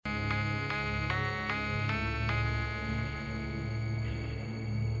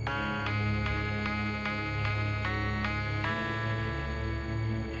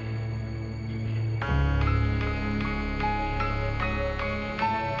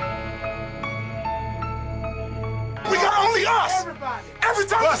Every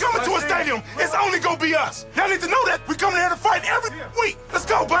time we come into a stadium, it's only gonna be us. Y'all need to know that. We come here to fight every week. Let's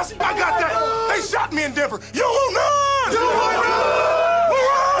go, Bussy. I got that. They shot me in Denver. You will not. You will not.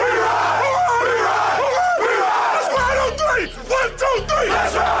 Let's ride on 3. 1, 2, 3.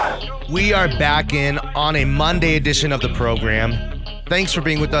 Let's ride. We are back in on a Monday edition of the program. Thanks for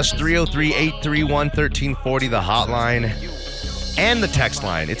being with us. 303-831-1340, the hotline and the text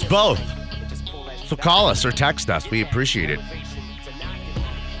line. It's both. So call us or text us. We appreciate it.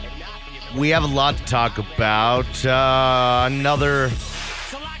 We have a lot to talk about. Another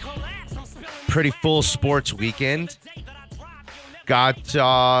pretty full sports weekend. Got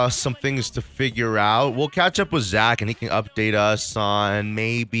some things to figure out. We'll catch up with Zach, and he can update us on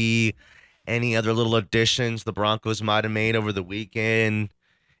maybe any other little additions the Broncos might have made over the weekend.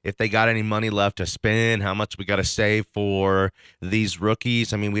 If they got any money left to spend, how much we got to save for these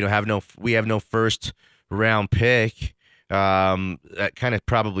rookies. I mean, we have no first round pick. That kind of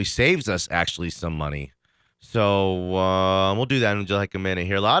probably saves us actually some money. So we'll do that in just like a minute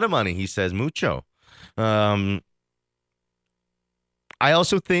here. A lot of money, he says, mucho. I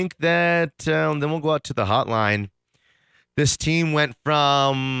also think that then we'll go out to the hotline. This team went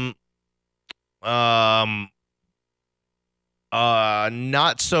from not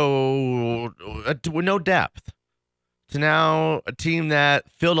so no depth to now a team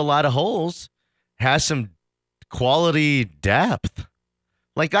that filled a lot of holes, has some quality depth.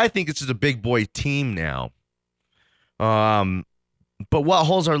 Like, I think it's just a big boy team now. But what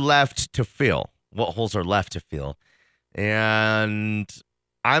holes are left to fill? And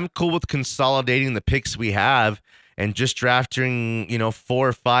I'm cool with consolidating the picks we have and just drafting, 4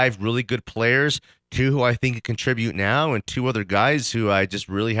 or 5 really good players, 2 who I think can contribute now, and 2 other guys who I just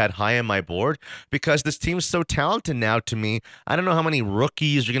really had high on my board, because this team is so talented now to me. I don't know how many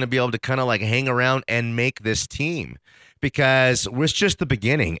rookies are going to be able to kind of like hang around and make this team, because it's just the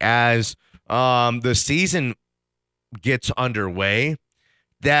beginning. As the season gets underway,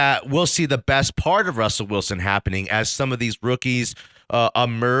 that we'll see the best part of Russell Wilson happening as some of these rookies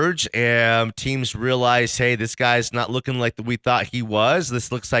emerge and teams realize, hey, this guy's not looking like we thought he was.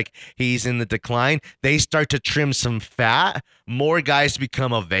 This looks like he's in the decline. They start to trim some fat. More guys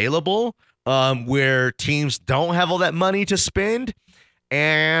become available where teams don't have all that money to spend.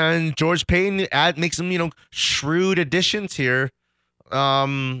 And George Payton makes some, shrewd additions here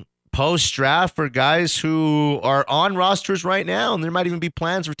post-draft for guys who are on rosters right now. And there might even be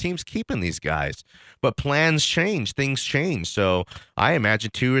plans for teams keeping these guys. But plans change, things change. So I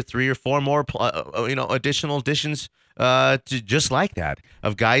imagine 2 or 3 or 4 more, additional additions to just like that,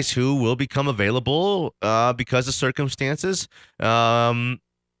 of guys who will become available because of circumstances that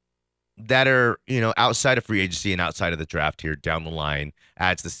are, outside of free agency and outside of the draft here down the line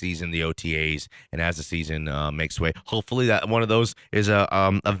as the season, the OTAs, and as the season makes way. Hopefully that one of those is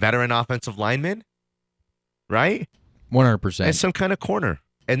a veteran offensive lineman, right? 100%. And some kind of corner.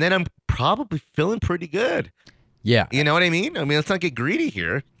 And then I'm probably feeling pretty good. Yeah. You know what I mean? Let's not get greedy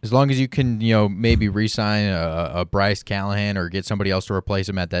here. As long as you can, maybe re-sign a Bryce Callahan or get somebody else to replace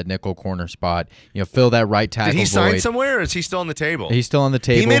him at that nickel corner spot, fill that right tackle void. Did he sign somewhere, or is he still on the table? He's still on the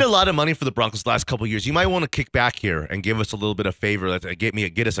table. He made a lot of money for the Broncos the last couple of years. You might want to kick back here and give us a little bit of favor.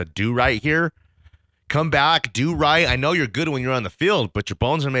 Get us a do-right here. Come back, do right. I know you're good when you're on the field, but your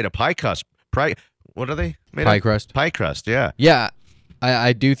bones are made of pie crust. What are they made of? Pie crust, yeah. Yeah.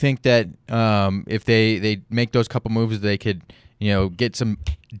 I do think that if they make those couple moves, they could, get some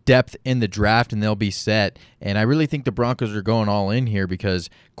depth in the draft and they'll be set. And I really think the Broncos are going all in here because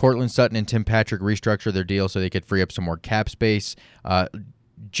Cortland Sutton and Tim Patrick restructured their deal so they could free up some more cap space.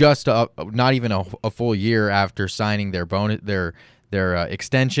 Just not even a full year after signing their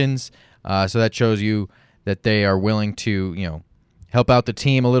extensions. So that shows you that they are willing to, help out the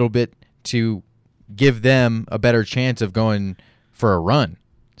team a little bit to give them a better chance of going for a run.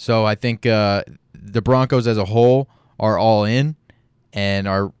 So I think the Broncos as a whole are all in and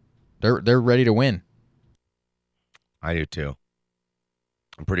they're ready to win. I do too.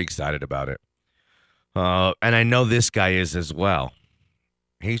 I'm pretty excited about it. And I know this guy is as well.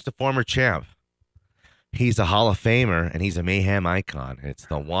 He's the former champ. He's a Hall of Famer and he's a Mayhem icon. It's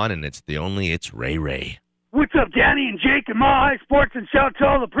the one and it's the only. It's Ray Ray. What's up, Danny and Jake and Mile High Sports, and shout to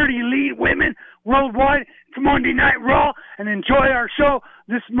all the pretty elite women worldwide. It's Monday Night Raw, and enjoy our show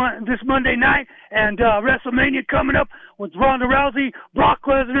this Monday night. And WrestleMania coming up with Ronda Rousey, Brock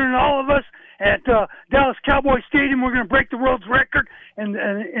Lesnar, and all of us at Dallas Cowboy Stadium. We're going to break the world's record in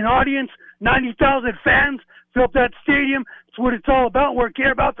audience. 90,000 fans fill up that stadium. It's what it's all about. We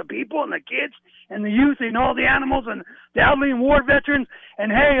care about the people and the kids and the youth and all the animals and the elderly and war veterans.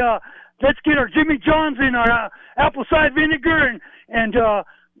 And hey, let's get our Jimmy Johns and our apple cider vinegar and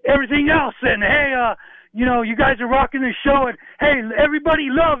everything else. And hey, you guys are rocking this show. And hey, everybody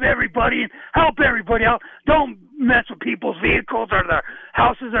love everybody and help everybody out. Don't mess with people's vehicles or their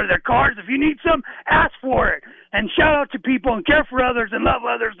houses or their cars. If you need some, ask for it. And shout out to people and care for others and love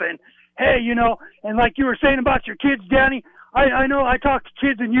others. And hey, and like you were saying about your kids, Danny, I know I talk to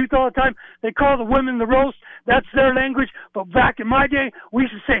kids and youth all the time. They call the women the roast. That's their language. But back in my day, we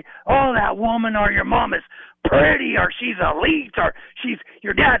used to say, oh, that woman or your mom is pretty, or she's elite, or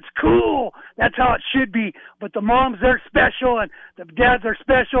your dad's cool. That's how it should be. But the moms, they're special, and the dads are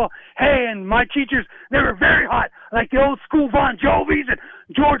special. Hey, and my teachers, they were very hot, like the old school Bon Jovis and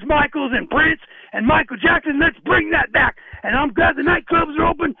George Michaels and Prince and Michael Jackson. Let's bring that back. And I'm glad the nightclubs are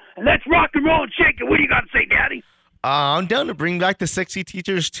open, and let's rock and roll and shake it. What do you got to say, Daddy? I'm down to bring back the sexy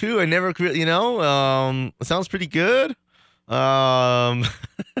teachers too. I never, it sounds pretty good. Yeah,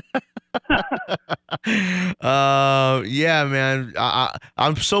 man.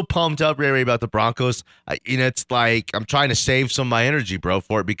 I'm so pumped up, Ray, about the Broncos. It's like I'm trying to save some of my energy, bro,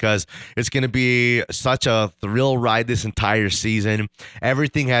 for it because it's going to be such a thrill ride this entire season.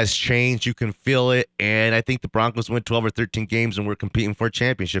 Everything has changed. You can feel it. And I think the Broncos win 12 or 13 games and we're competing for a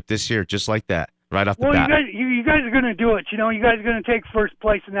championship this year, just like that. Right off the bat. Well, you guys are going to do it. You guys are going to take first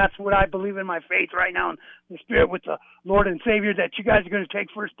place, and that's what I believe in my faith right now in the spirit with the Lord and Savior, that you guys are going to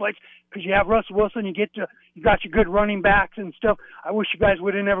take first place because you have Russell Wilson. You got your good running backs and stuff. I wish you guys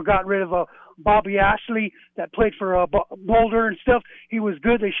would have never got rid of Bobby Ashley that played for Boulder and stuff. He was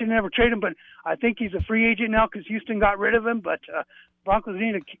good. They should have never traded him, but I think he's a free agent now because Houston got rid of him. But Broncos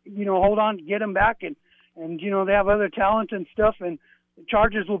need to hold on to get him back, and they have other talent and stuff, and the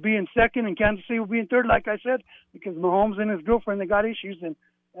Chargers will be in second, and Kansas City will be in third, like I said, because Mahomes and his girlfriend, they got issues, and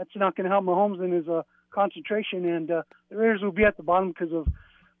that's not going to help Mahomes in his concentration. And the Raiders will be at the bottom because of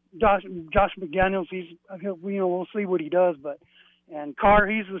Josh McDaniels. We'll see what he does, and Carr,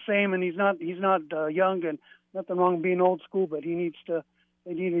 he's the same, and he's not young, and nothing wrong with being old school, but they need a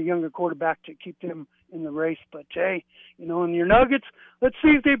younger quarterback to keep them in the race. But hey, and your Nuggets, let's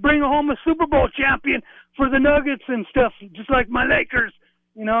see if they bring home a Super Bowl champion for the Nuggets and stuff, just like my Lakers,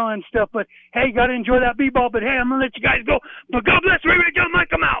 and stuff. But hey, got to enjoy that b-ball. But hey, I'm going to let you guys go. But God bless Ray John Mike,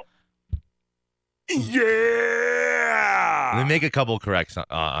 I'm out. Yeah! Let me make a couple corrects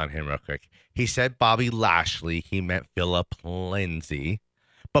on him real quick. He said Bobby Lashley. He meant Philip Lindsay.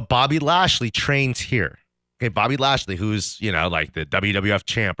 But Bobby Lashley trains here. Okay, Bobby Lashley, who's, like the WWF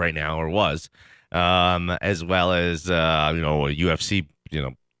champ right now, or was, as well as, a UFC,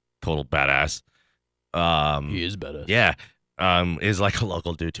 total badass. He is badass. Yeah. Is like a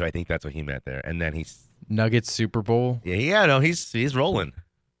local dude, too. I think that's what he meant there. And then he's... Nuggets Super Bowl? Yeah, no, he's rolling,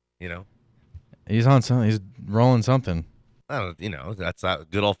 He's on something. He's rolling something. I don't, that's that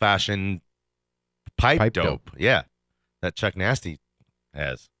good old-fashioned pipe dope. Yeah, that Chuck Nasty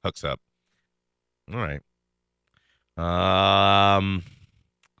hooks up. All right.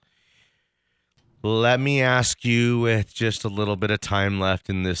 Let me ask you, with just a little bit of time left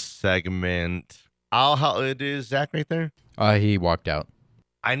in this segment. It is Zach right there? He walked out.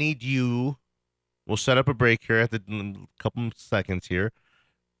 I need you. We'll set up a break here at the couple seconds here.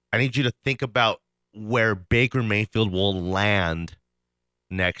 I need you to think about where Baker Mayfield will land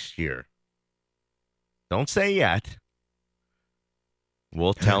next year. Don't say yet.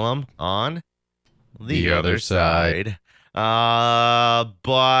 We'll tell him on the other side.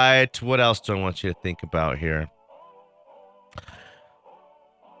 But what else do I want you to think about here?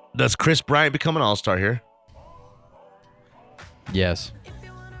 Does Chris Bryant become an all-star here? Yes.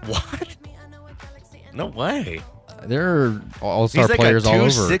 What? No way. There are all-star He's like players all over.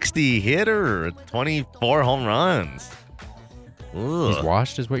 He's like a 260 hitter, 24 home runs. Ugh. He's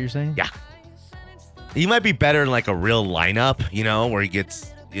washed, is what you're saying? Yeah. He might be better in like a real lineup, where he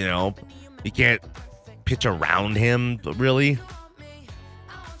gets, you can't pitch around him, really.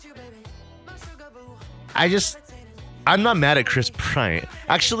 I'm not mad at Chris Bryant.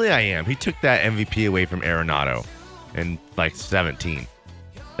 Actually, I am. He took that MVP away from Arenado in like 17.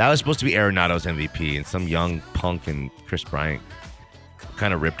 That was supposed to be Arenado's MVP, and some young punk and Chris Bryant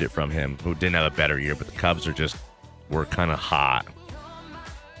kind of ripped it from him, who didn't have a better year, but the Cubs were kind of hot.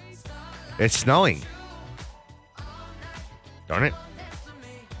 It's snowing. Darn it.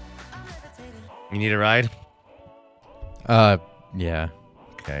 You need a ride? Yeah.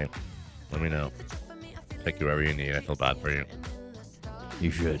 Okay. Let me know. Take you wherever you need. I feel bad for you.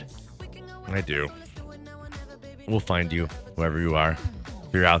 You should. I do. We'll find you, wherever you are.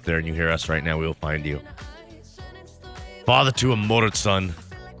 If you're out there and you hear us right now, we'll find you. Father to a murdered son.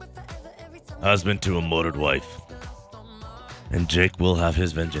 Husband to a murdered wife. And Jake will have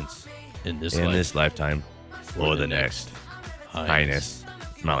his vengeance. in this in life. this lifetime or the next. Highness.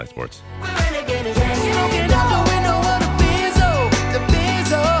 Smiley Sports.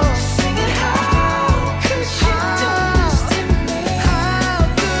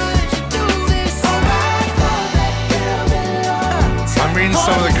 I'm reading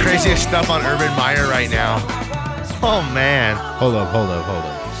some of the craziest stuff on Urban Meyer right now. Oh, man. Hold up.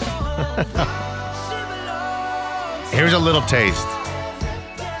 Here's a little taste.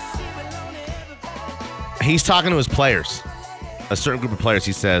 He's talking to his players, a certain group of players.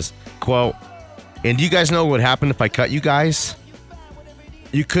 He says, quote, "And do you guys know what would happen if I cut you guys?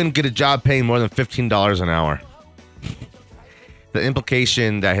 You couldn't get a job paying more than $15 an hour." The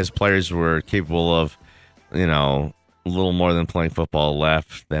implication that his players were capable of, a little more than playing football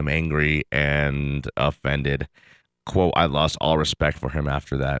left them angry and offended. Quote, "I lost all respect for him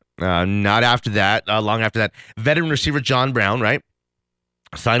after that." Not after that, long after that. Veteran receiver John Brown, right?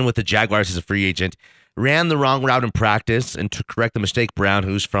 Signed with the Jaguars as a free agent. Ran the wrong route in practice, and to correct the mistake, Brown,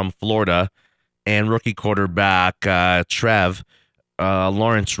 who's from Florida, and rookie quarterback Trev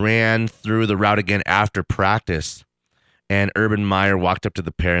Lawrence ran through the route again after practice. And Urban Meyer walked up to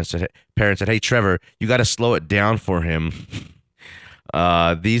the parents and said, "Hey, Trevor, you got to slow it down for him.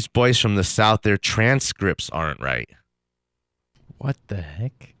 These boys from the South, their transcripts aren't right." What the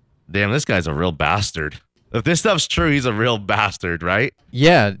heck? Damn, this guy's a real bastard. If this stuff's true, he's a real bastard, right?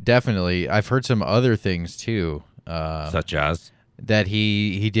 Yeah, definitely. I've heard some other things too. Such as? That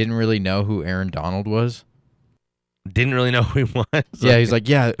he didn't really know who Aaron Donald was. Didn't really know who he was? Yeah, he's like,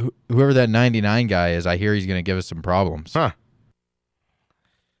 yeah, whoever that 99 guy is, I hear he's going to give us some problems. Huh.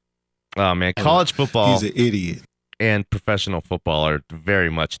 Oh, man, college football. He's an idiot. And professional football are very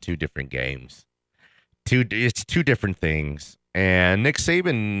much two different games. It's two different things. And Nick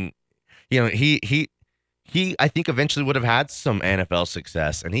Saban, he I think eventually would have had some NFL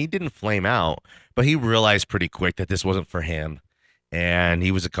success, and he didn't flame out, but he realized pretty quick that this wasn't for him. And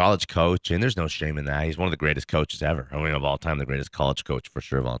he was a college coach, and there's no shame in that. He's one of the greatest coaches ever. Of all time, the greatest college coach for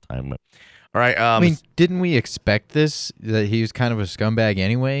sure of all time. But, all right. Didn't we expect this, that he was kind of a scumbag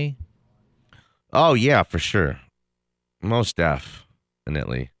anyway? Oh, yeah, for sure. Most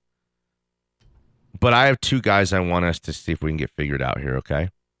definitely. But I have two guys I want us to see if we can get figured out here, okay?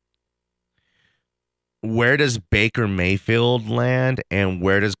 Where does Baker Mayfield land, and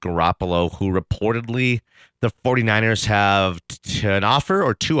where does Garoppolo, who reportedly the 49ers have an offer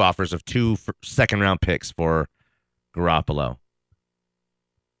or two offers of 2 second-round picks for Garoppolo?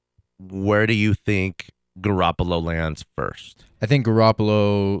 Where do you think Garoppolo lands first? I think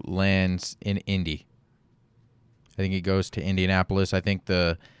Garoppolo lands in Indy. I think he goes to Indianapolis. I think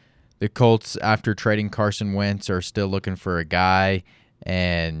the Colts, after trading Carson Wentz, are still looking for a guy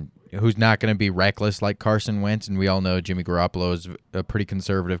and who's not going to be reckless like Carson Wentz. And we all know Jimmy Garoppolo is a pretty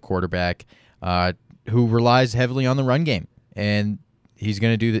conservative quarterback who relies heavily on the run game. And he's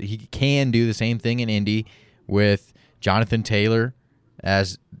going to do that. He can do the same thing in Indy with Jonathan Taylor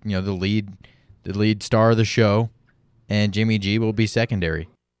as the lead star of the show, and Jimmy G will be secondary.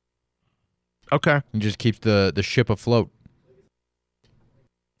 Okay. He just keeps the ship afloat.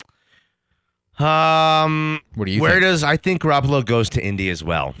 What do you think? I think Garoppolo goes to Indy as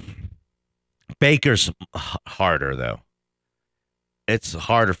well. Baker's harder, though. It's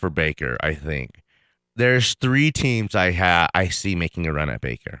harder for Baker, I think. There's 3 teams I see making a run at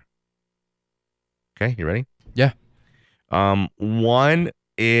Baker. Okay, you ready? Yeah. One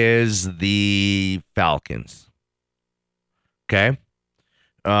is the Falcons. Okay.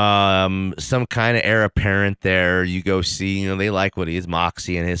 Some kind of heir apparent there. You go see, they like what he is,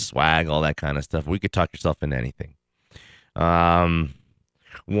 moxie and his swag, all that kind of stuff. We could talk yourself into anything.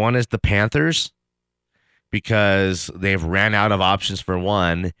 One is the Panthers, because they've ran out of options for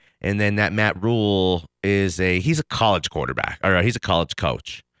one, and then that Matt Rule he's a college quarterback, or he's a college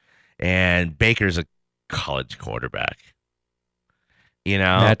coach, and Baker's a college quarterback.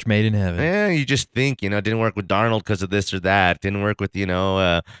 Match made in heaven. Yeah, you just think, didn't work with Darnold because of this or that. Didn't work with,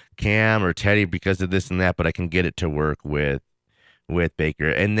 Cam or Teddy because of this and that, but I can get it to work with Baker.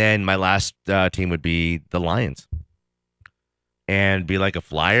 And then my last team would be the Lions. And be like a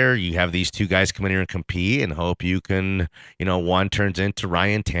flyer. You have these 2 guys come in here and compete and hope you can, one turns into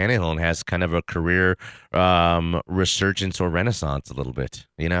Ryan Tannehill and has kind of a career resurgence or renaissance a little bit,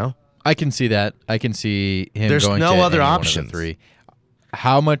 I can see that. I can see him There's going no to other any options. one of the 3.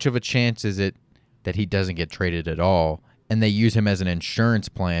 How much of a chance is it that he doesn't get traded at all, and they use him as an insurance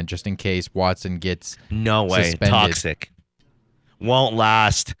plan just in case Watson gets No way. suspended? Toxic. Won't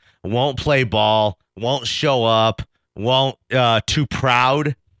last. Won't play ball. Won't show up. Won't too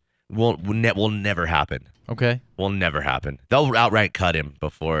proud. Will never happen. Okay. Will never happen. They'll outright cut him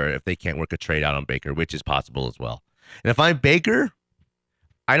before if they can't work a trade out on Baker, which is possible as well. And if I'm Baker,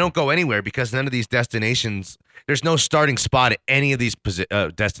 I don't go anywhere because none of these destinations, there's no starting spot at any of these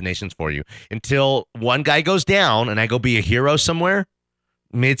destinations for you until one guy goes down and I go be a hero somewhere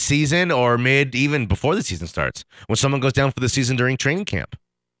mid-season or even before the season starts. When someone goes down for the season during training camp.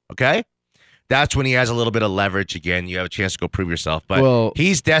 Okay? That's when he has a little bit of leverage again. You have a chance to go prove yourself. But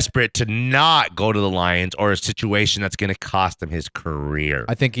he's desperate to not go to the Lions or a situation that's going to cost him his career.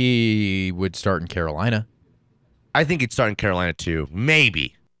 I think he would start in Carolina. I think he'd start in Carolina too.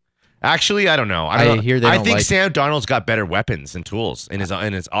 Maybe. Actually, I don't know. I think Sam Darnold's got better weapons and tools in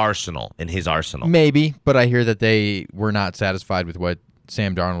his arsenal. Maybe, but I hear that they were not satisfied with what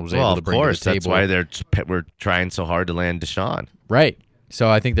Sam Darnold was able to bring to the table. That's why we're trying so hard to land Deshaun. Right. So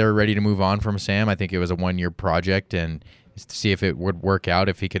I think they're ready to move on from Sam. I think it was a 1-year project and to see if it would work out,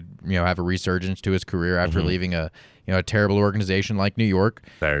 if he could, have a resurgence to his career after leaving a terrible organization like New York.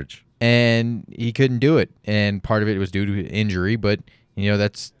 Surge. And he couldn't do it. And part of it was due to injury, but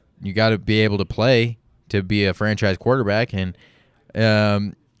that's you got to be able to play to be a franchise quarterback, and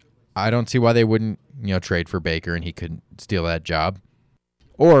I don't see why they wouldn't trade for Baker and he couldn't steal that job.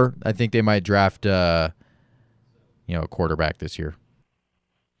 Or I think they might draft a quarterback this year.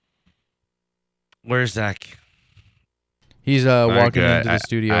 Where's Zach? He's walking into the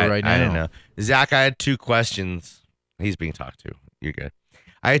studio right now. I don't know. Zach, I had 2 questions. He's being talked to. You're good.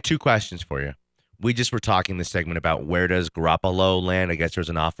 I had 2 questions for you. We just were talking this segment about where does Garoppolo land. I guess there's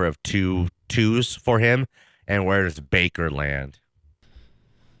an offer of 2 twos for him. And where does Baker land?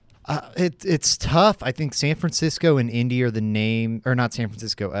 It's tough. I think San Francisco and Indy are the name, or not San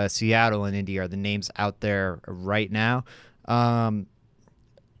Francisco, Seattle and Indy are the names out there right now.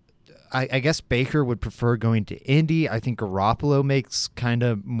 I guess Baker would prefer going to Indy. I think Garoppolo makes kind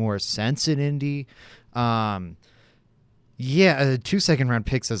of more sense in Indy. 2 second-round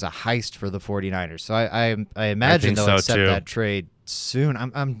picks as a heist for the 49ers. So I imagine they'll accept that trade soon.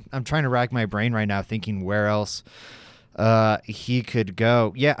 I'm trying to rack my brain right now thinking where else he could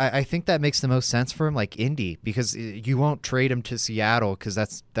go. Yeah, I think that makes the most sense for him, like Indy, because you won't trade him to Seattle because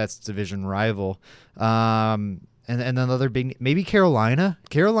that's division rival. And another big, maybe Carolina.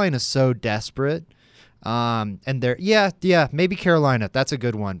 Carolina's so desperate. And maybe Carolina. That's a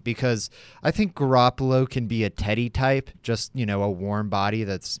good one because I think Garoppolo can be a Teddy type, just a warm body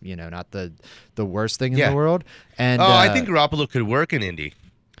that's not the worst thing in the world. And I think Garoppolo could work in Indy.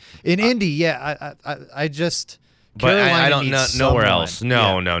 Indy, yeah. I just. But Carolina I don't know nowhere else.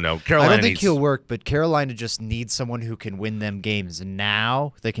 No. Carolina. I don't think he'll work, but Carolina just needs someone who can win them games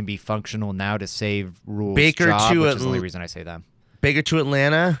now. They can be functional now to save Rule's job, which is the only reason I say that. Baker to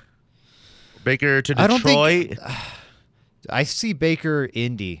Atlanta. Baker to Detroit. I see Baker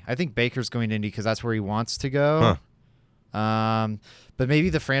Indy. I think Baker's going to Indy because that's where he wants to go. Huh. But maybe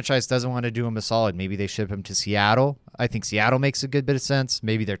the franchise doesn't want to do him a solid. Maybe they ship him to Seattle. I think Seattle makes a good bit of sense.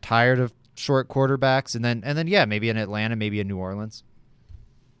 Maybe they're tired of short quarterbacks, and then maybe in Atlanta, maybe in New Orleans.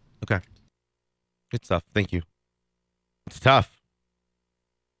 Okay. Good stuff. Thank you. It's tough.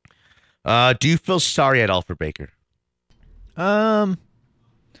 Do you feel sorry at all for Baker? Not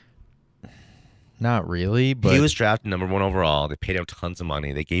really, but he was drafted number 1 overall. They paid him tons of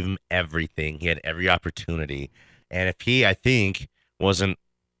money. They gave him everything. He had every opportunity. And if he, I think, wasn't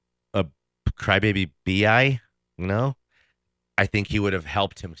a crybaby BI, I think he would have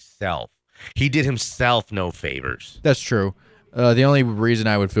helped himself. He did himself no favors. That's true. The only reason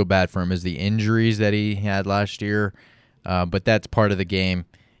I would feel bad for him is the injuries that he had last year. But that's part of the game,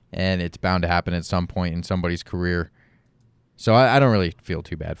 and it's bound to happen at some point in somebody's career. So I don't really feel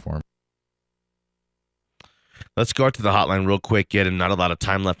too bad for him. Let's go out to the hotline real quick. Get him. Not a lot of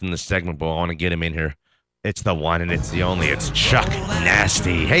time left in this segment, but I want to get him in here. It's the one and it's the only. It's Chuck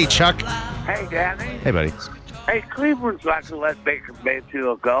Nasty. Hey, Chuck. Hey, Danny. Hey, buddy. Hey, Cleveland's not going to let Baker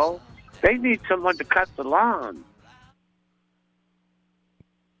Mayfield go. They need someone to cut the lawn.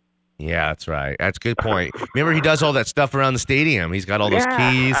 Yeah, that's right. That's a good point. Remember, he does all that stuff around the stadium. He's got all those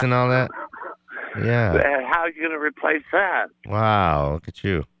keys and all that. Yeah. How are you going to replace that? Wow, look at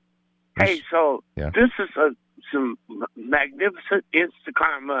you. Hey, so this is some magnificent instant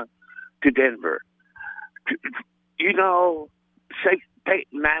karma to Denver. Peyton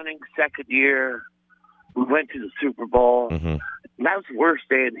Manning's second year, we went to the Super Bowl. Mm-hmm. That was the worst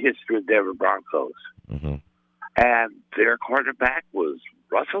day in the history of the Denver Broncos. Mm-hmm. And their quarterback was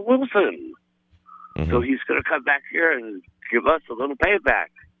Russell Wilson. Mm-hmm. So he's going to come back here and give us a little payback.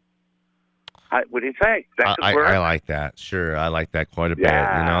 What do you think? I like that. Sure, I like that quite a bit.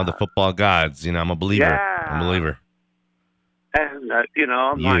 The football gods. I'm a believer. Yeah. I'm a believer. And,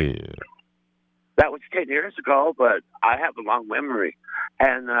 I'm like, That was 10 years ago, but I have a long memory.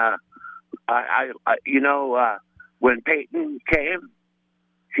 And when Peyton came,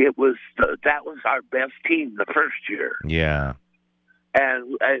 that was our best team the first year. Yeah.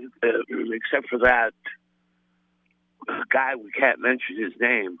 And except for that guy, we can't mention his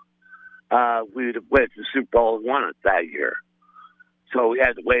name. We went to the Super Bowl and won it that year. So we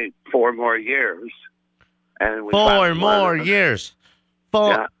had to wait 4 more years. And we 4 more years. 4.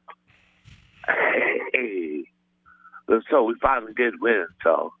 Yeah. Hey. So we finally did win.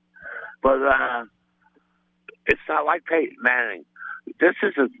 So, but it's not like Peyton Manning. This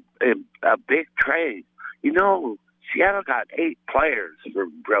is a big trade. Seattle got 8 players for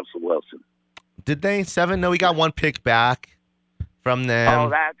Russell Wilson. Did they? 7? No, we got 1 pick back from them. Oh,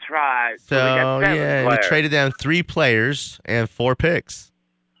 that's right. So we got 7 yeah, players. we traded them 3 players and 4 picks.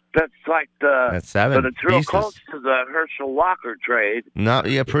 That's like That's 7. But it's real pieces. close to the Herschel Walker trade.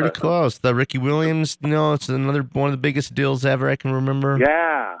 Pretty close. The Ricky Williams, it's another one of the biggest deals ever I can remember.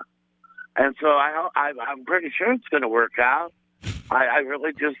 Yeah. And so I'm pretty sure it's going to work out. I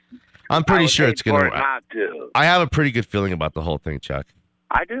really just. I'm pretty sure it's going to work. Not to. I have a pretty good feeling about the whole thing, Chuck.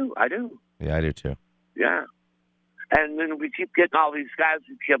 I do. Yeah, I do too. Yeah. And then we keep getting all these guys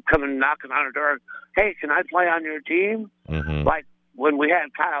who kept coming knocking on our door. Hey, can I play on your team? Mm-hmm. Like when we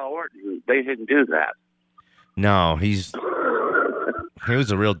had Kyle Orton, they didn't do that. No, he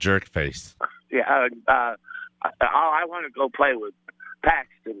was a real jerk face. Yeah. I want to go play with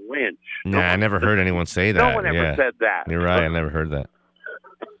Paxton Lynch. I never heard anyone say that. No one ever said that. You're right. I never heard that.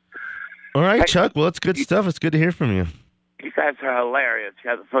 All right, Chuck. Well, it's good stuff. It's good to hear from you. You guys are hilarious. You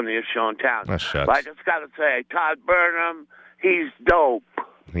have the funniest show in town. Oh, shucks. But I just got to say, Todd Burnham, he's dope.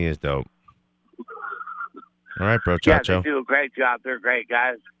 He is dope. All right, bro. Ciao, yeah, ciao. they do a great job. They're great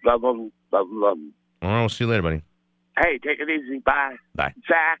guys. Love them. Love them. Love them. All right, we'll see you later, buddy. Hey, take it easy. Bye. Bye.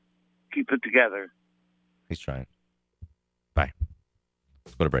 Zach, keep it together. He's trying. Bye.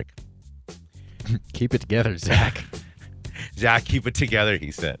 Let's go to break. Keep it together, Zach. Zach, keep it together,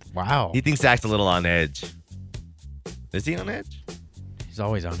 he said. Wow. He thinks Zach's a little on edge. Is he on edge? He's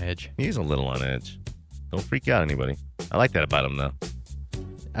always on edge. He's a little on edge. Don't freak out anybody. I like that about him, though.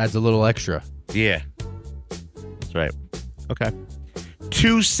 Adds a little extra. Yeah. That's right. Okay.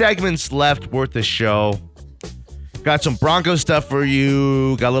 2 segments left worth the show. Got some Broncos stuff for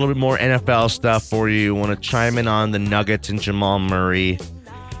you. Got a little bit more NFL stuff for you. Want to chime in on the Nuggets and Jamal Murray.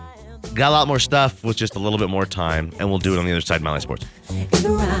 Got a lot more stuff with just a little bit more time, and we'll do it on the other side of Mile High Sports.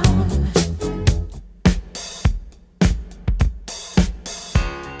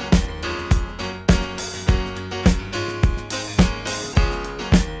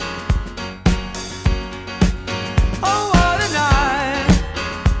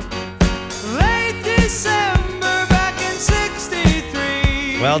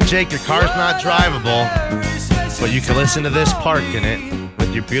 Well, Jake, your car's not drivable, but you can listen to this park in it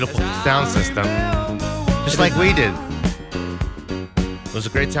with your beautiful sound system, just like we did. It was a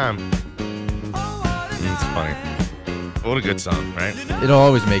great time. It's funny. What a good song, right? It'll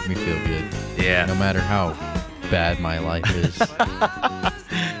always make me feel good. Yeah. No matter how bad my life is.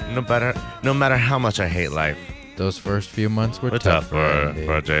 No matter how much I hate life. Those first few months were tough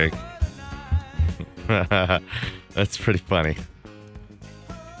for Jake. That's pretty funny.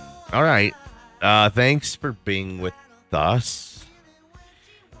 All right. Thanks for being with us.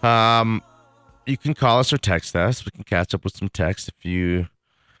 You can call us or text us. We can catch up with some texts if you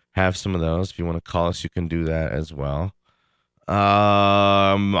have some of those. If you want to call us, you can do that as well.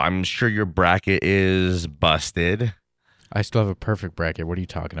 I'm sure your bracket is busted. I still have a perfect bracket. What are you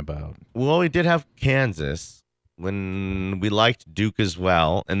talking about? Well, we did have Kansas when we liked Duke as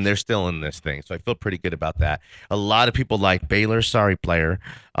well, and they're still in this thing, so I feel pretty good about that. A lot of people like Baylor. Sorry, player.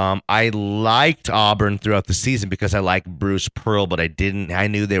 I liked Auburn throughout the season because I liked Bruce Pearl, but I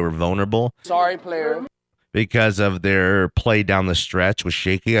knew they were vulnerable. Sorry, player. Because of their play down the stretch was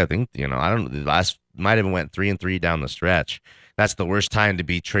shaky. I think, the last might have went 3-3 down the stretch. That's the worst time to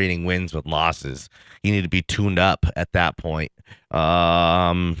be trading wins with losses. You need to be tuned up at that point.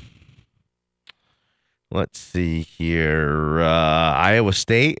 Let's see here. Iowa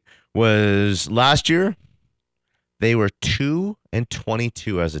State was last year. They were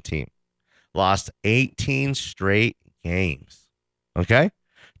 2-22 as a team. Lost 18 straight games. Okay?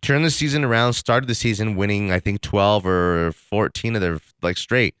 Turned the season around, started the season winning, I think, 12 or 14 of their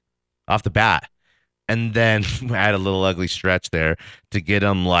straight off the bat. And then had a little ugly stretch there to get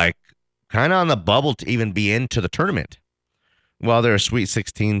them kind of on the bubble to even be into the tournament. Well, they're a Sweet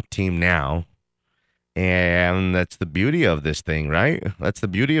 16 team now. And that's the beauty of this thing, right? That's the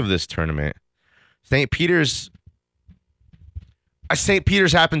beauty of this tournament. St. Peter's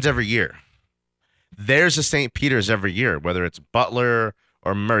happens every year. there's a St. Peter's every year, whether it's Butler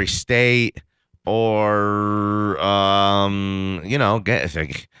or Murray State or,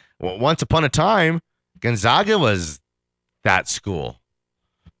 once upon a time, Gonzaga was that school.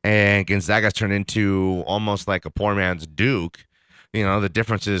 And Gonzaga's turned into almost like a poor man's Duke. The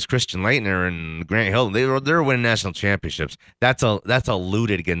difference is Christian Laettner and Grant Hill. They're winning national championships. That's a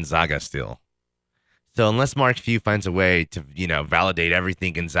looted Gonzaga still. So unless Mark Few finds a way to validate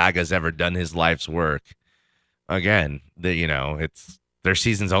everything Gonzaga's ever done his life's work, again, it's their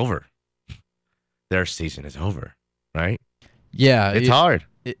season's over. Their season is over, right? Yeah, it's hard.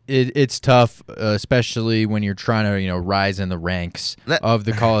 It's tough, especially when you're trying to rise in the ranks of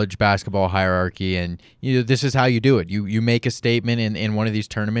the college basketball hierarchy, and this is how you do it. You make a statement in one of these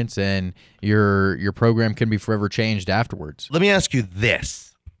tournaments, and your program can be forever changed afterwards. Let me ask you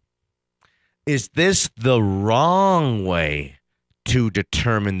this: is this the wrong way to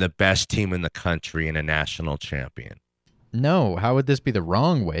determine the best team in the country and a national champion? No, how would this be the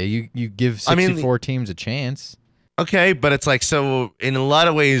wrong way? You give 64 teams a chance. Okay, but it's like, so in a lot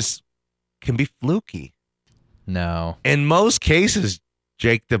of ways can be fluky. No. In most cases,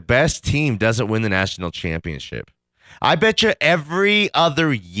 Jake, the best team doesn't win the national championship. I bet you every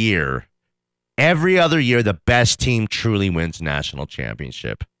other year, the best team truly wins national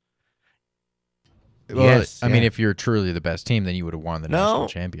championship. Well, yes, I mean, if you're truly the best team, then you would have won the national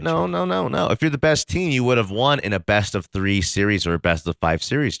championship. No. If you're the best team, you would have won in a best of 3 series or a best of 5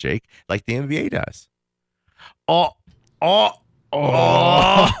 series, Jake, like the NBA does.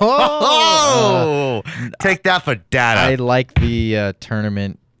 Take that for data. I like the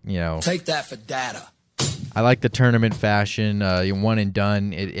tournament, Take that for data. I like the tournament fashion. One and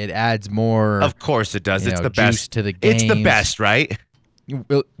done. It adds more. Of course it does. It's the best to the game. It's the best, right?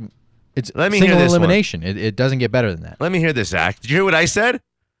 It's Let me single hear this elimination. It doesn't get better than that. Let me hear this, Zach. Did you hear what I said?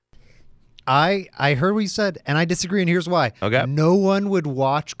 I heard what you said, and I disagree, and here's why. Okay. No one would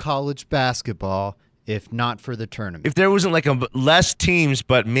watch college basketball if not for the tournament. If there wasn't like less teams,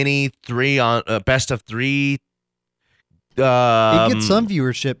 but mini 3 on best of 3. It gets some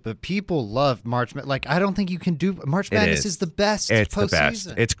viewership, but people love March Madness. Like, I don't think you can do March Madness is the best. It's the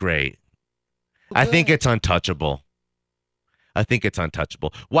best. It's great. I think it's untouchable.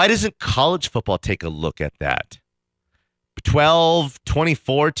 Why doesn't college football take a look at that? 12,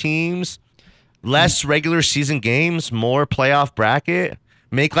 24 teams, less regular season games, more playoff bracket.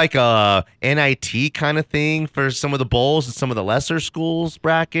 Make like a NIT kind of thing for some of the bowls and some of the lesser schools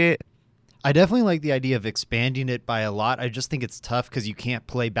bracket. I definitely like the idea of expanding it by a lot. I just think it's tough because you can't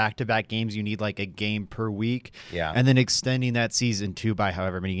play back-to-back games. You need like a game per week. Yeah. And then extending that season too by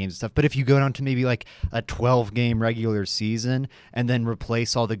however many games and stuff. But if you go down to maybe like a 12-game regular season and then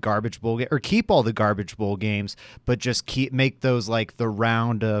replace all the garbage bowl games, or keep all the garbage bowl games, but just make those like the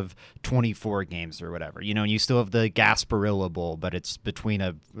round of 24 games or whatever. And you still have the Gasparilla Bowl, but it's between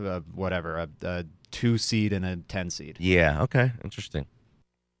a 2 seed and a 10 seed. Yeah, okay. Interesting.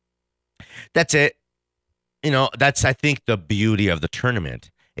 That's it. That's, I think, the beauty of the tournament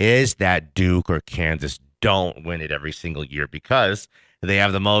is that Duke or Kansas don't win it every single year because they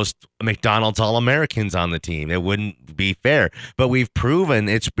have the most McDonald's All-Americans on the team. It wouldn't be fair. But we've proven,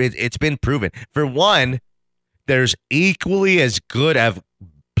 it's been proven. For one, there's equally as good of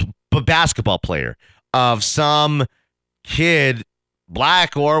a basketball player of some kid,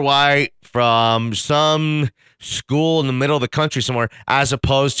 black or white, from some school in the middle of the country somewhere, as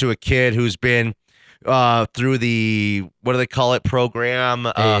opposed to a kid who's been through the, what do they call it, program?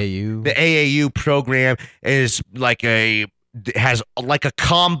 AAU. The AAU program has like a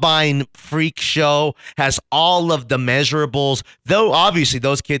combine freak show, has all of the measurables, though obviously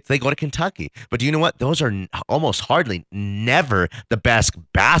those kids, they go to Kentucky. But do you know what? Those are almost hardly never the best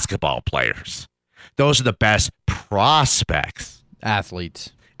basketball players. Those are the best prospects.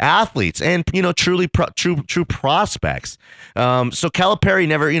 Athletes And true prospects. So Calipari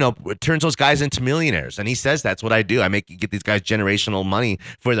never turns those guys into millionaires, and he says that's what I do. I get these guys generational money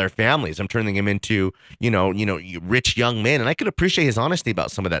for their families. I'm turning them into rich young men, and I could appreciate his honesty about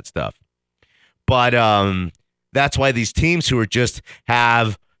some of that stuff. But that's why these teams who are just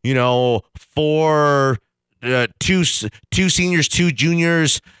have 4 two seniors, 2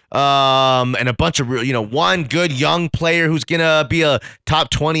 juniors, and a bunch of one good young player who's gonna be a top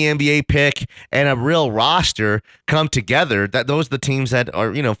 20 NBA pick and a real roster come together. Those are the teams that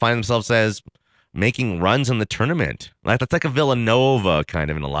are find themselves as making runs in the tournament. That's like a Villanova kind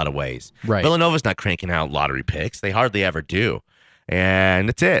of in a lot of ways. Right. Villanova's not cranking out lottery picks; they hardly ever do. And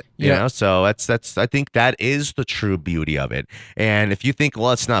that's it, So that's I think that is the true beauty of it. And if you think,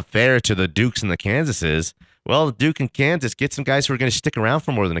 well, it's not fair to the Dukes and the Kansases, well, Duke and Kansas get some guys who are going to stick around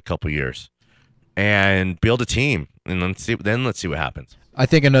for more than a couple years. and build a team, and let's see what happens. I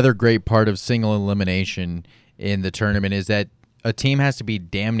think another great part of single elimination in the tournament is that a team has to be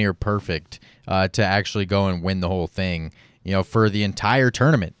damn near perfect to actually go and win the whole thing. For the entire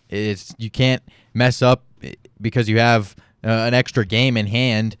tournament, you can't mess up because you have an extra game in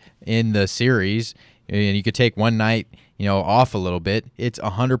hand in the series, and you could take one night, off a little bit. It's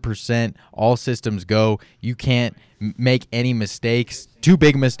 100% all systems go. You can't make any mistakes, too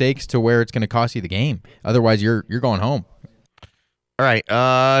big mistakes to where it's going to cost you the game. Otherwise, you're going home. All right,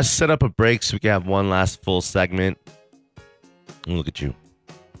 set up a break so we can have one last full segment. Look at you.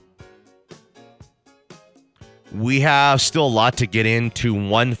 We have still a lot to get into.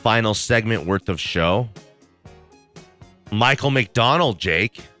 One final segment worth of show. Michael McDonald,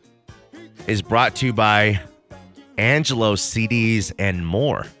 Jake, is brought to you by Angelo's CDs and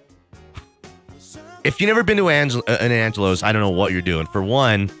more. If you've never been to an Angelo's, I don't know what you're doing. For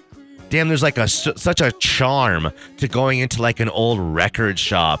one, damn, there's like such a charm to going into like an old record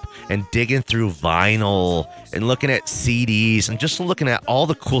shop and digging through vinyl and looking at CDs and just looking at all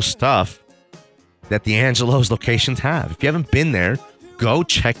the cool stuff that the Angelo's locations have. If you haven't been there, go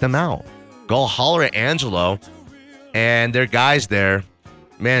check them out. Go holler at Angelo and their guys there.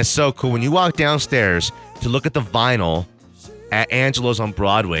 Man, it's so cool. When you walk downstairs to look at the vinyl at Angelo's on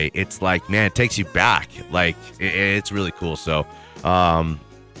Broadway, it's like, man, it takes you back. Like, it's really cool. So,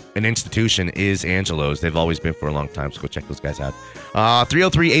 an institution is Angelo's. They've always been for a long time, so go check those guys out.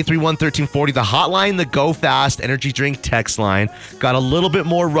 303-831-1340, the hotline, the Go Fast energy drink text line. Got a little bit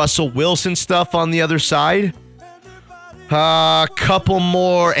more Russell Wilson stuff on the other side. A couple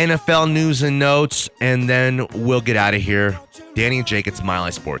more NFL news and notes, and then we'll get out of here. Danny and Jake, it's Mile High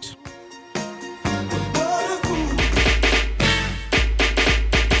Sports.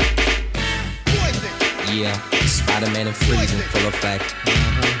 Yeah, Spider-Man and Freeze in full effect.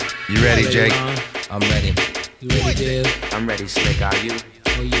 You ready, Jake? I'm ready. You ready, Dave? I'm ready, Slick. Are you?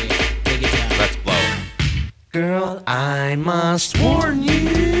 Oh, yeah. Take it down. Let's blow. Girl, I must warn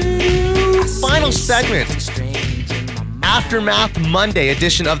you. Final segment. Aftermath Monday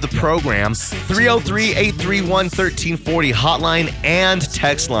edition of the program. 303-831-1340 hotline and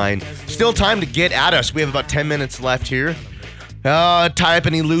text line. Still time to get at us. We have about 10 minutes left here. Tie up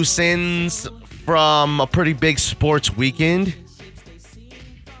any loose ends from a pretty big sports weekend.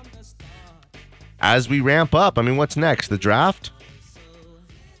 As we ramp up, I mean, what's next? The draft?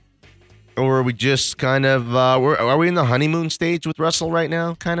 Or are we just kind of, are we in the honeymoon stage with Russell right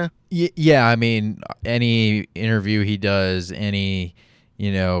now, kind of? Yeah, I mean, any interview he does, any,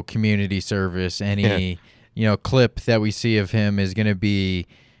 community service, any, clip that we see of him is going to be,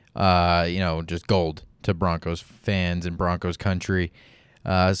 just gold to Broncos fans and Broncos country.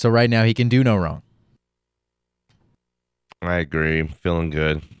 So right now he can do no wrong. I agree. I'm feeling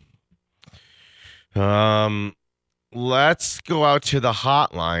good. Let's go out to the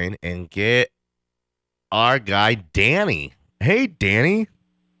hotline and get our guy Danny. Hey, Danny.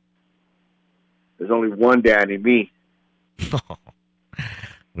 There's only one Danny, me.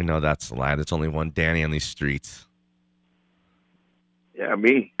 We know that's a lie. There's only one Danny on these streets. Yeah,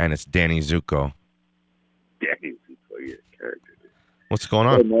 me. And it's Danny Zuko. Danny Zuko, your character. What's going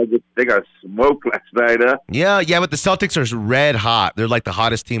on? They got smoked last night, huh? Yeah, but the Celtics are red hot. They're like the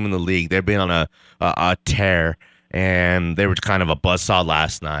hottest team in the league. They've been on a tear, and they were kind of a buzzsaw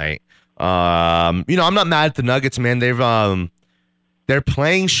last night. I'm not mad at the Nuggets, man. They're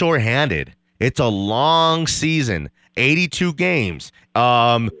playing shorthanded. It's a long season, 82 games.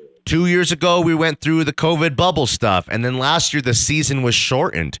 2 years ago, we went through the COVID bubble stuff, and then last year the season was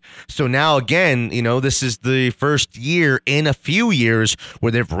shortened. So now again, this is the first year in a few years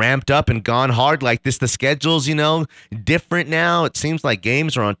where they've ramped up and gone hard like this. The schedule's, different now. It seems like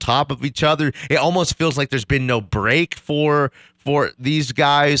games are on top of each other. It almost feels like there's been no break for these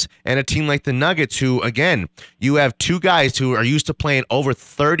guys and a team like the Nuggets, who, again, you have two guys who are used to playing over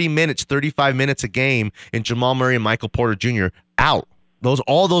 30 minutes, 35 minutes a game in Jamal Murray and Michael Porter Jr. out.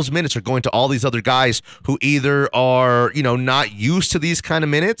 All those minutes are going to all these other guys who either are, not used to these kind of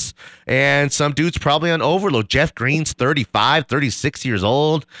minutes, and some dude's probably on overload. Jeff Green's 35, 36 years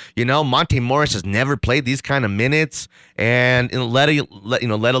old. Monte Morris has never played these kind of minutes, and let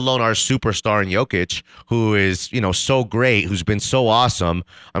alone our superstar in Jokic, who is, so great, who's been so awesome.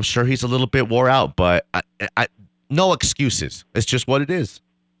 I'm sure he's a little bit wore out, but no excuses. It's just what it is.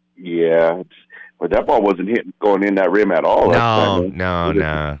 Yeah, but that ball wasn't going in that rim at all.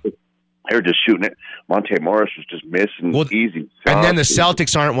 No. They were just shooting it. Monte Morris was just missing easy. And then the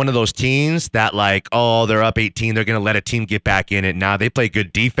Celtics aren't one of those teams that they're up 18. They're going to let a team get back in it. Now they play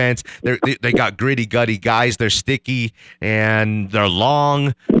good defense. They got gritty, gutty guys. They're sticky and they're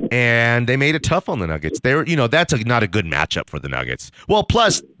long. and they made it tough on the Nuggets. They were, that's not a good matchup for the Nuggets. Well,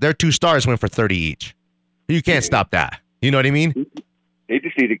 plus their 2 stars went for 30 each. You can't stop that. You know what I mean? They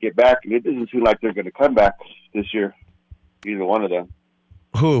just need to get back, and it doesn't seem like they're going to come back this year. Either one of them.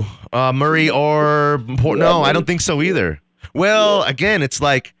 Who? Murray or no? I don't think so either. Well, again, it's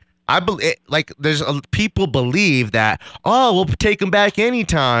like there's people believe that we'll take him back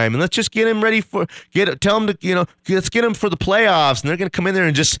anytime and let's just get him ready tell him to let's get him for the playoffs, and they're gonna come in there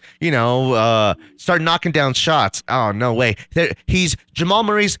and just start knocking down shots. Oh, no way. Jamal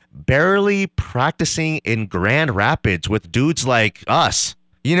Murray's barely practicing in Grand Rapids with dudes like us.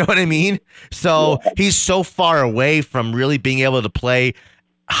 You know what I mean? So he's so far away from really being able to play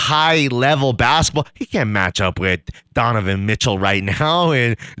high-level basketball. He can't match up with Donovan Mitchell right now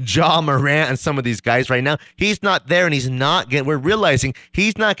and Ja Morant and some of these guys right now. He's not there, and we're realizing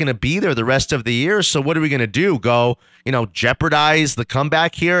he's not going to be there the rest of the year. So what are we going to do? Go, jeopardize the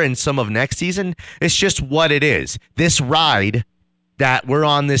comeback here and some of next season? It's just what it is. This ride that we're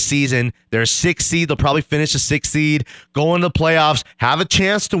on this season, they're a 6th seed. They'll probably finish a 6th seed, go into the playoffs, have a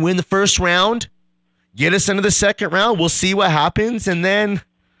chance to win the first round, get us into the second round. We'll see what happens, and then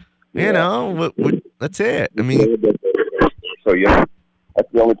that's it. I mean, so yeah,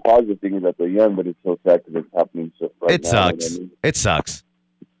 that's the only positive thing is that they're young, but it's so sad because it's happening right it now. Sucks. It sucks.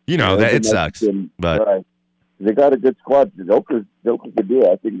 That it sucks. But right. They got a good squad. Joker could do it.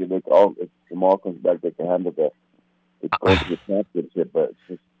 I think if Jamal comes back, they can handle that. It's going to the championship, but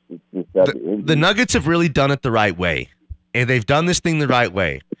it's just the Nuggets have really done it the right way, and they've done this thing the right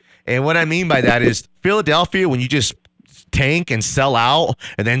way. And what I mean by that is Philadelphia, when you just tank and sell out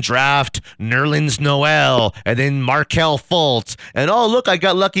and then draft Nerlens Noel and then Markelle Fultz and look, I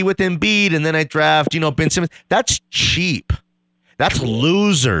got lucky with Embiid and then I draft Ben Simmons. That's cheap. That's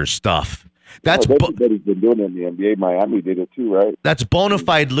loser stuff. Everybody's been doing it in the NBA. Miami did it too, right? That's bona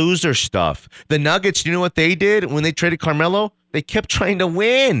fide loser stuff. The Nuggets, you know what they did when they traded Carmelo? They kept trying to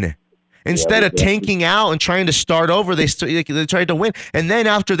win. Instead of tanking out and trying to start over, they tried to win. And then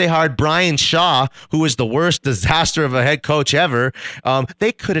after they hired Brian Shaw, who was the worst disaster of a head coach ever,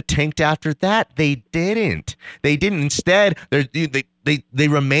 they could have tanked after that. They didn't. Instead, they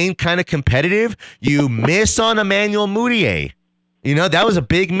remain kind of competitive. You miss on Emmanuel Mudiay. That was a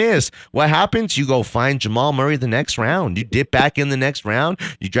big miss. What happens? You go find Jamal Murray the next round. You dip back in the next round.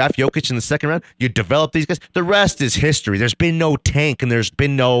 You draft Jokic in the second round. You develop these guys. The rest is history. There's been no tank, and there's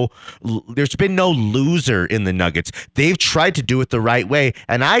been no loser in the Nuggets. They've tried to do it the right way,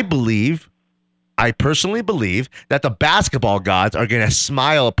 and I personally believe that the basketball gods are going to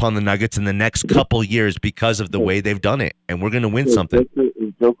smile upon the Nuggets in the next couple years because of the way they've done it, and we're going to win something.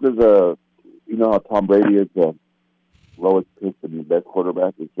 Joker's how Tom Brady is lowest pick and the best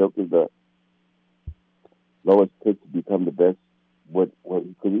quarterback. Is Joker's the lowest pick to become the best. What?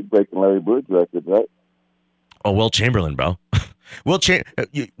 Because he's breaking Larry Bird's record, right? Oh, Wilt Chamberlain, bro.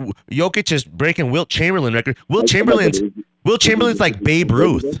 Jokic is breaking Wilt Chamberlain record. Wilt Chamberlain's like Babe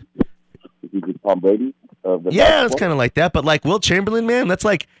Ruth. Is he Tom Brady? Yeah, it's kind of like that. But like Wilt Chamberlain, man, that's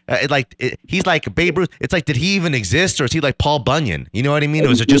he's like Babe Ruth. It's like, did he even exist, or is he like Paul Bunyan? You know what I mean? Or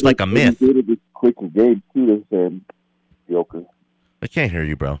was it just like a myth? Quick game too. Joker. I can't hear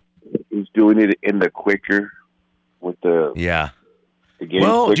you, bro. He's doing it in the quicker with the The game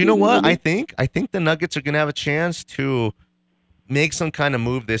well, do you know what? I think the Nuggets are going to have a chance to make some kind of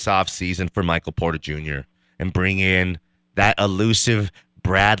move this offseason for Michael Porter Jr. and bring in that elusive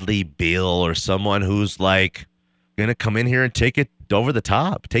Bradley Beal or someone who's like going to come in here and take it over the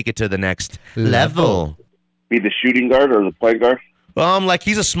top, take it to the next level. Be the shooting guard or the point guard? Like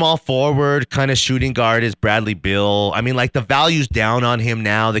he's a small forward kind of shooting guard is Bradley Beal. I mean, like the value's down on him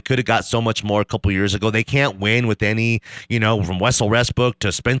now. They could have got so much more a couple years ago. They can't win with any, from Russell Westbrook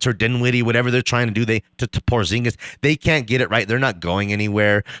to Spencer Dinwiddie, whatever they're trying to do. To Porzingis, they can't get it right. They're not going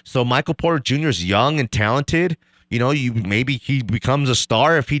anywhere. So Michael Porter Jr. is young and talented. Maybe he becomes a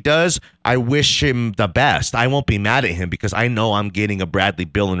star. If he does, I wish him the best. I won't be mad at him because I know I'm getting a Bradley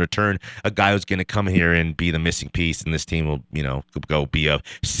Beal in return, a guy who's going to come here and be the missing piece, and this team will, go be a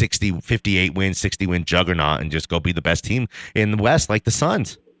 58-win, 60-win juggernaut and just go be the best team in the West like the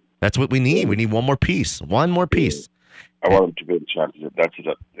Suns. That's what we need. We need one more piece. One more piece. I want them to be the championship. That's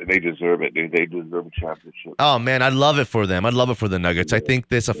it. They deserve it. They deserve a championship. Oh, man, I love it for them. I love it for the Nuggets. I think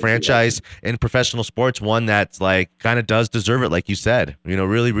this a franchise in professional sports, one that's like kind of does deserve it, like you said.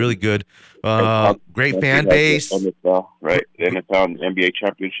 Really, really good. Great fan base. NFL, right? The NFL and NBA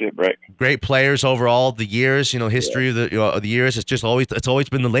championship, right? Great players overall. The years, history of the years. It's always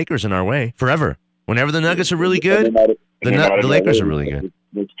been the Lakers in our way forever. Whenever the Nuggets are really good, the Lakers are really good.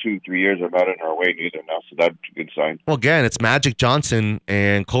 next 2-3 years are not in our way neither now, so that's a good sign. Well, again, it's Magic Johnson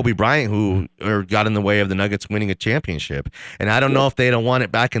and Kobe Bryant who got in the way of the Nuggets winning a championship. And I don't know if they'd have won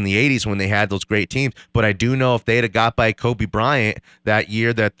it back in the 80s when they had those great teams, but I do know if they'd have got by Kobe Bryant that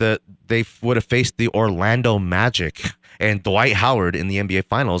year that they would have faced the Orlando Magic and Dwight Howard in the NBA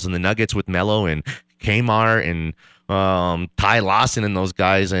Finals, and the Nuggets with Melo and Kmart and Ty Lawson and those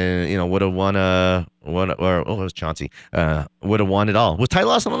guys, and would have won it was Chauncey. Would have won it all. Was Ty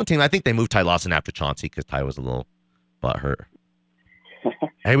Lawson on the team? I think they moved Ty Lawson after Chauncey because Ty was a little butthurt.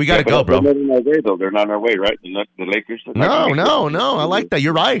 Hey, we got to go, bro. They're not in our way, though. They're not in our way, right? The Lakers. No. I like that.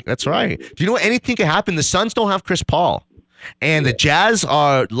 You're right. That's right. Do you know what? Anything can happen. The Suns don't have Chris Paul. And the Jazz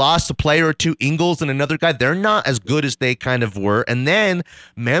lost a player or two, Ingles and another guy. They're not as good as they kind of were. And then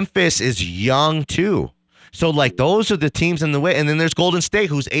Memphis is young, too. So, those are the teams in the way. And then there's Golden State,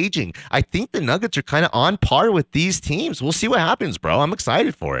 who's aging. I think the Nuggets are kind of on par with these teams. We'll see what happens, bro. I'm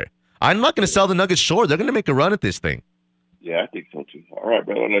excited for it. I'm not going to sell the Nuggets short. They're going to make a run at this thing. Yeah, I think so, too. All right,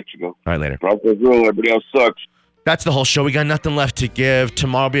 brother. I'll let you go. All right, later. Broncos rule. Everybody else sucks. That's the whole show. We got nothing left to give.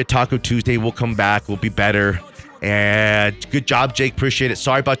 Tomorrow will be a Taco Tuesday. We'll come back. We'll be better. And good job, Jake. Appreciate it.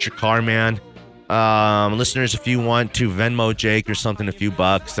 Sorry about your car, man. Listeners, if you want to Venmo Jake or something, a few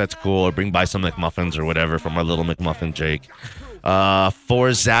bucks, that's cool. Or bring by some McMuffins or whatever from our little McMuffin Jake.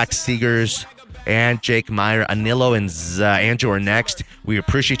 For Zach Seegers and Jake Meyer, Anilo and Andrew are next. We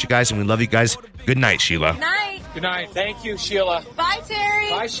appreciate you guys and we love you guys. Good night, Sheila. Good night. Good night. Thank you, Sheila. Bye,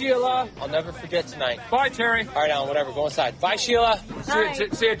 Terry. Bye, Sheila. I'll never forget tonight. Bye, Terry. All right, Alan, whatever. Go inside. Bye, Sheila.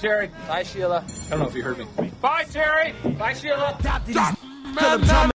 See you, Terry. Bye, Sheila. I don't know if you heard me. Bye, Terry. Bye, Sheila.